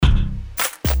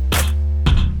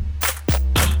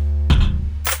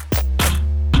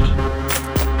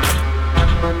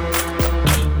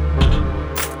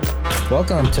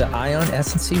Welcome to Ion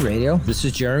S&C Radio. This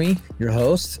is Jeremy, your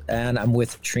host, and I'm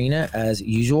with Trina as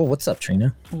usual. What's up,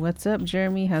 Trina? What's up,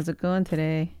 Jeremy? How's it going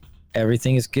today?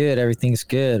 Everything is good. Everything's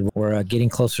good. We're getting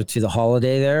closer to the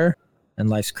holiday there,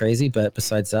 and life's crazy. But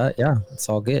besides that, yeah, it's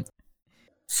all good.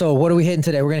 So what are we hitting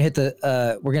today?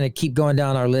 We're gonna keep going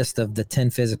down our list of the 10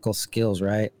 physical skills,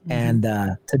 right? Mm-hmm.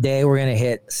 And today we're gonna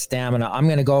hit stamina. I'm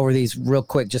gonna go over these real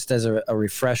quick, just as a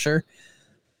refresher.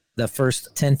 The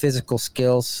first 10 physical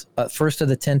skills, first of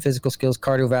the 10 physical skills: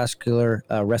 cardiovascular,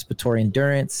 respiratory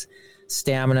endurance,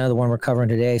 stamina, the one we're covering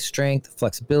today, strength,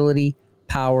 flexibility,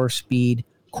 power, speed,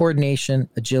 coordination,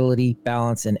 agility,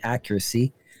 balance, and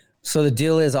accuracy. So the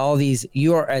deal is, all these,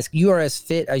 you are as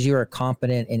fit as you are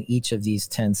competent in each of these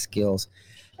 10 skills.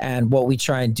 And what we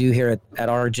try and do here at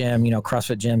our gym,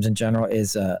 CrossFit gyms in general,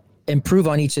 is improve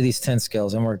on each of these 10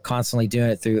 skills. And we're constantly doing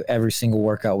it through every single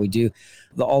workout we do.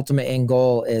 The ultimate end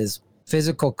goal is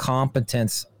physical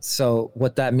competence. So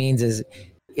what that means is,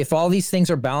 if all these things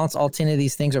are balanced, all 10 of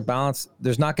these things are balanced,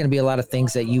 there's not going to be a lot of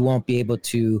things that you won't be able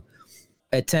to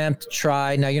attempt,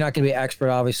 try. Now, you're not going to be an expert,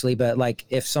 obviously, but like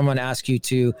if someone asks you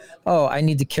to, I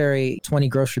need to carry 20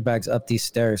 grocery bags up these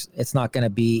stairs, it's not going to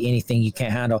be anything you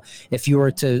can't handle. If you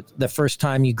were to, the first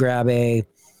time you grab a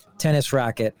tennis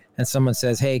racket and someone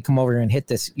says, hey, come over here and hit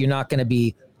this, you're not going to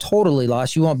be totally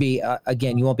lost. You won't be,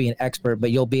 you won't be an expert,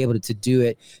 but you'll be able to do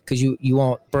it because you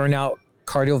won't burn out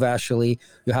cardiovascularly.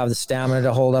 You'll have the stamina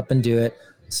to hold up and do it.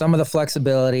 Some of the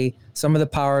flexibility, some of the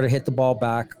power to hit the ball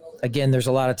back. Again, there's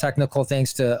a lot of technical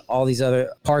things to all these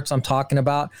other parts I'm talking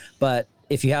about, but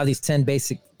if you have these 10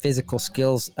 basic physical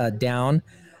skills down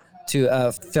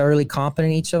to fairly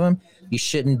competent in each of them, you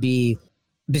shouldn't be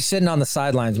sitting on the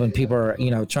sidelines when people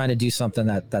are, trying to do something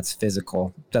that's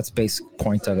physical. That's basic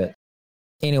point of it.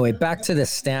 Anyway, back to the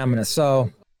stamina.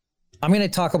 So I'm going to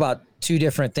talk about two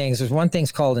different things. There's one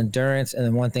thing's called endurance, and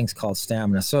then one thing's called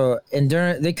stamina. So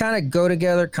endurance, they kind of go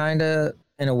together kind of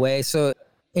in a way. So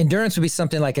endurance would be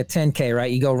something like a 10K,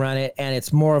 right? You go run it, and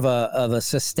it's more of a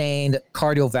sustained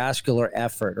cardiovascular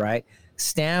effort, right?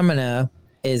 Stamina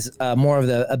is more of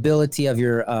the ability of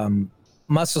your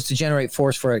muscles to generate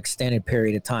force for an extended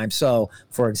period of time. So,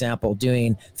 for example,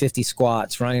 doing 50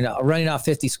 squats, running off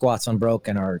 50 squats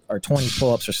unbroken, or 20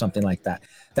 pull-ups or something like that.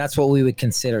 That's what we would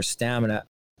consider stamina,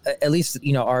 at least,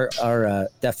 our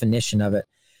definition of it.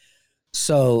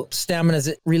 So stamina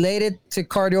is related to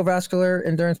cardiovascular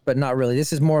endurance, but not really.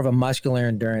 This is more of a muscular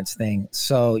endurance thing.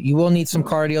 So you will need some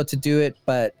cardio to do it,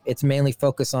 but it's mainly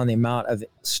focused on the amount of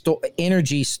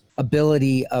energy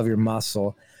ability of your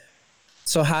muscle.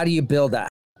 So how do you build that?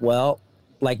 Well,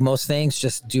 like most things,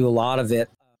 just do a lot of it.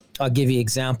 I'll give you an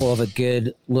example of a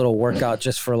good little workout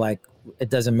just for, like, it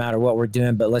doesn't matter what we're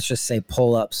doing, but let's just say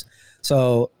pull-ups.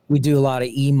 So we do a lot of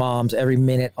EMOMs, every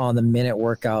minute on the minute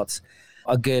workouts.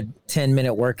 A good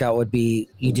 10-minute workout would be,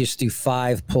 you just do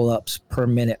 5 pull-ups per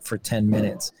minute for 10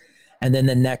 minutes. And then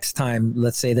the next time,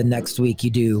 let's say the next week,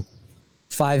 you do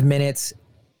 5 minutes,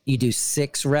 you do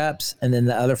 6 reps, and then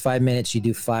the other 5 minutes, you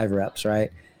do 5 reps,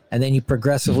 right? And then you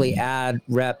progressively add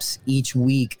reps each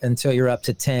week until you're up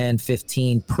to 10,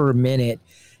 15 per minute.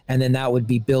 And then that would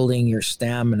be building your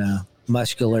stamina,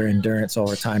 muscular endurance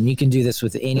over time. You can do this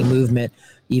with any movement,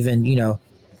 even,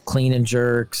 clean and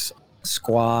jerks,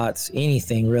 squats,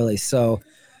 anything really. So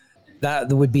that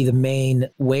would be the main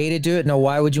way to do it. Now,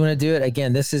 why would you want to do it?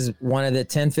 Again, this is one of the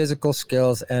 10 physical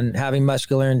skills, and having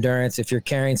muscular endurance, if you're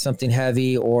carrying something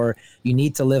heavy or you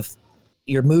need to lift,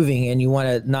 you're moving and you want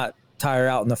to not tire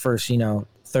out in the first,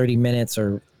 30 minutes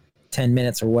or 10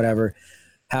 minutes or whatever,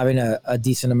 having a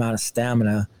decent amount of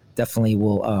stamina definitely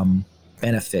will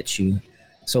benefit you.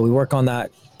 So we work on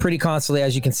that pretty constantly.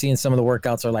 As you can see in some of the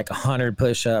workouts, are like 100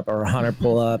 push-up or 100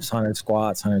 pull-ups, 100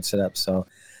 squats, 100 sit-ups. So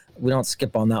we don't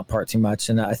skip on that part too much.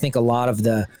 And I think a lot of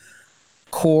the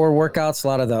core workouts, a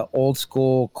lot of the old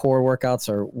school core workouts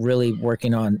are really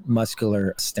working on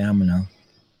muscular stamina.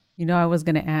 I was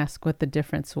going to ask what the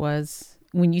difference was.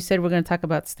 When you said we're going to talk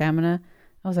about stamina,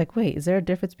 I was like, wait, is there a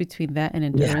difference between that and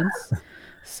endurance? Yeah.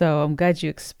 So I'm glad you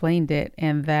explained it,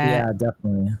 and that yeah,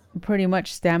 definitely. Pretty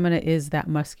much stamina is that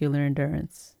muscular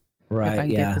endurance. Right.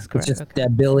 Yeah. It's just the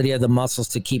ability of the muscles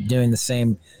to keep doing the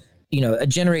same,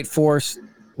 generate force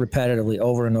repetitively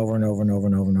over and over and over and over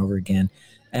and over and over again.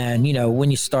 And, when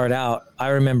you start out, I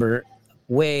remember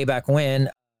way back when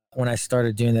I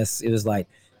started doing this, it was like,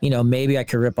 maybe I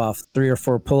could rip off 3 or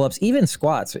 4 pull-ups, even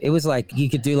squats. It was like you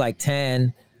could do like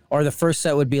 10, or the first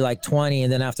set would be like 20,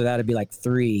 and then after that it'd be like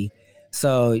 3.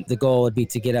 So the goal would be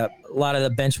to get up a lot of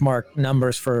the benchmark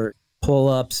numbers for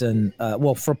pull-ups, and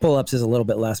for pull-ups is a little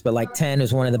bit less, but like 10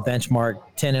 is one of the benchmark,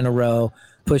 10 in a row.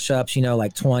 Push-ups,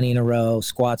 like 20 in a row.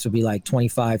 Squats would be like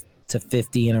 25, to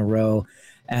 50 in a row.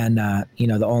 And,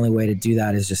 the only way to do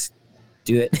that is just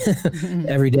do it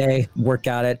every day, work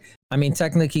at it. I mean,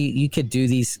 technically you could do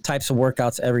these types of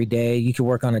workouts every day. You could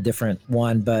work on a different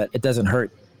one, but it doesn't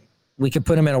hurt. We could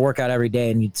put them in a workout every day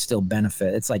and you'd still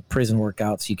benefit. It's like prison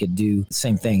workouts. You could do the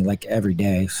same thing like every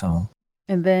day. So.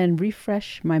 And then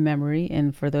refresh my memory.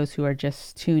 And for those who are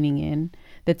just tuning in,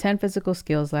 the 10 physical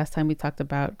skills, last time we talked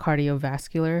about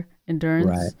cardiovascular endurance.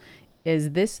 Right.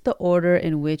 Is this the order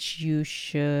in which you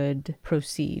should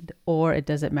proceed, or it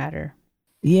doesn't matter?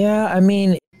 Yeah, I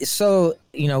mean, so,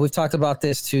 we've talked about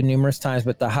this too numerous times,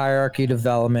 but the hierarchy of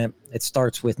development, it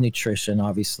starts with nutrition,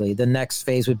 obviously. The next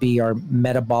phase would be our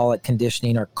metabolic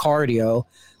conditioning, or cardio.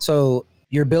 So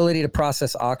your ability to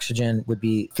process oxygen would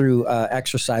be through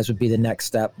exercise would be the next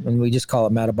step. And we just call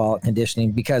it metabolic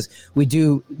conditioning because we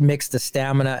do mix the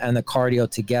stamina and the cardio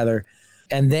together.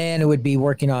 And then it would be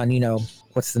working on,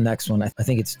 what's the next one? I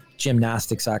think it's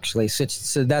gymnastics, actually.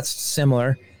 So that's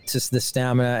similar to the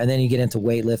stamina. And then you get into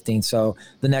weightlifting. So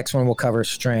the next one will cover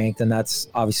strength. And that's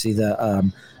obviously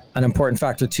an important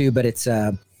factor too. But it's,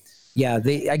 I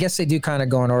guess they do kind of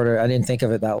go in order. I didn't think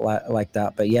of it like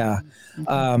that. But yeah.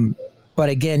 But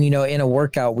again, in a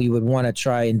workout, we would want to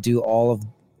try and do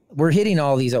we're hitting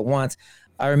all these at once.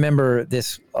 I remember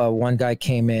this one guy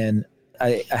came in.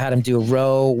 I had him do a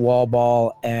row, wall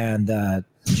ball, and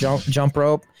jump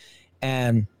rope.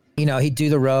 And, he'd do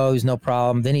the rows, no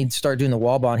problem. Then he'd start doing the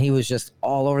wall ball, and he was just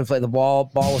all over the place. The ball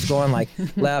was going like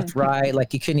left, right,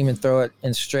 like you couldn't even throw it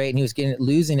in straight, and he was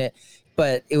losing it.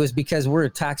 But it was because we're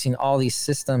taxing all these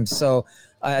systems. So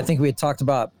I think we had talked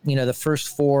about, the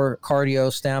first 4: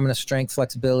 cardio, stamina, strength,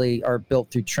 flexibility are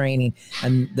built through training.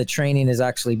 And the training is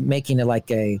actually making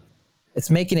it it's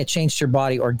making it change to your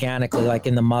body organically, like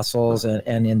in the muscles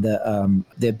and in the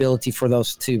ability for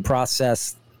those to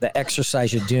process the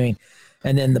exercise you're doing.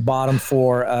 And then the bottom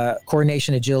 4,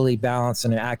 coordination, agility, balance,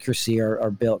 and accuracy are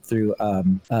built through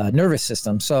nervous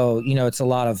system. So, it's a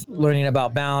lot of learning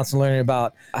about balance and learning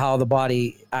about how the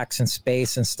body acts in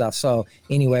space and stuff. So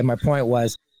anyway, my point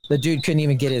was the dude couldn't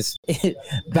even get his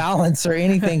balance or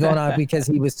anything going on because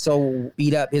he was so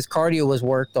beat up. His cardio was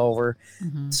worked over.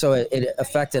 Mm-hmm. So it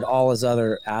affected all his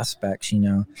other aspects,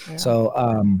 Yeah. So,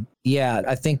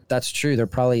 I think that's true. There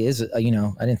probably is, I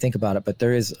didn't think about it, but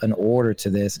there is an order to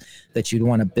this that you'd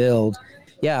want to build.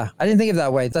 Yeah, I didn't think of it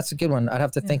that way. That's a good one. I'd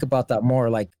have to think about that more.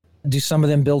 Like, do some of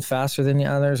them build faster than the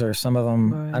others, or some of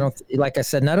them, right. I don't, like I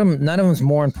said, none of them's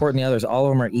more important than the others. All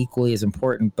of them are equally as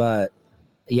important, but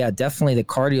yeah, definitely the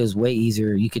cardio is way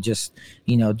easier. You could just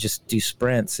do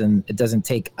sprints, and it doesn't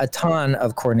take a ton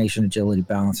of coordination, agility,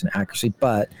 balance, and accuracy,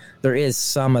 but there is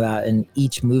some of that in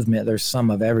each movement. There's some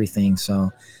of everything.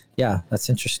 So yeah, that's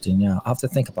interesting. Yeah, I'll have to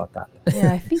think about that.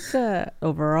 Yeah, I think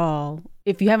overall,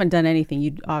 if you haven't done anything,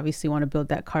 you'd obviously want to build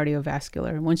that cardiovascular.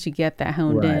 And once you get that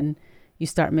honed in, you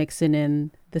start mixing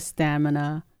in the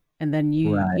stamina, and then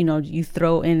you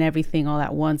throw in everything all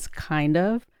at once, kind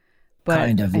of. But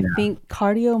I think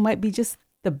cardio might be just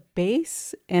the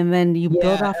base, and then you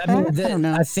build off that. I don't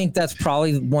know. I think that's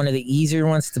probably one of the easier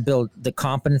ones to build the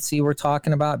competency we're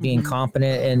talking about, being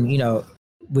competent. And,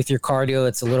 with your cardio,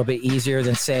 it's a little bit easier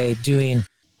than, say, building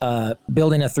a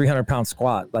 300-pound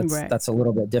squat. That's a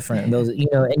little bit different. And those,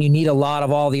 and you need a lot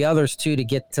of all the others too to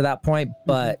get to that point.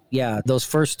 But yeah, those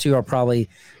first 2 are probably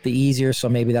the easier. So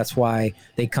maybe that's why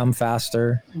they come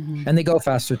faster and they go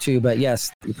faster too. But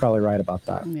yes, you're probably right about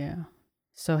that. Yeah.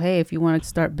 So, hey, if you want to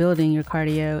start building your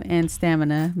cardio and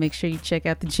stamina, make sure you check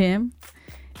out the gym.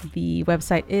 The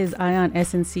website is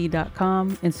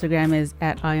ionsnc.com. Instagram is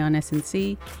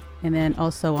 @ionsnc. And then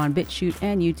also on BitChute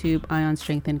and YouTube, Ion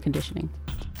Strength and Conditioning.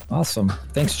 Awesome.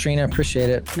 Thanks, Trina.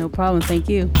 Appreciate it. No problem. Thank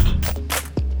you.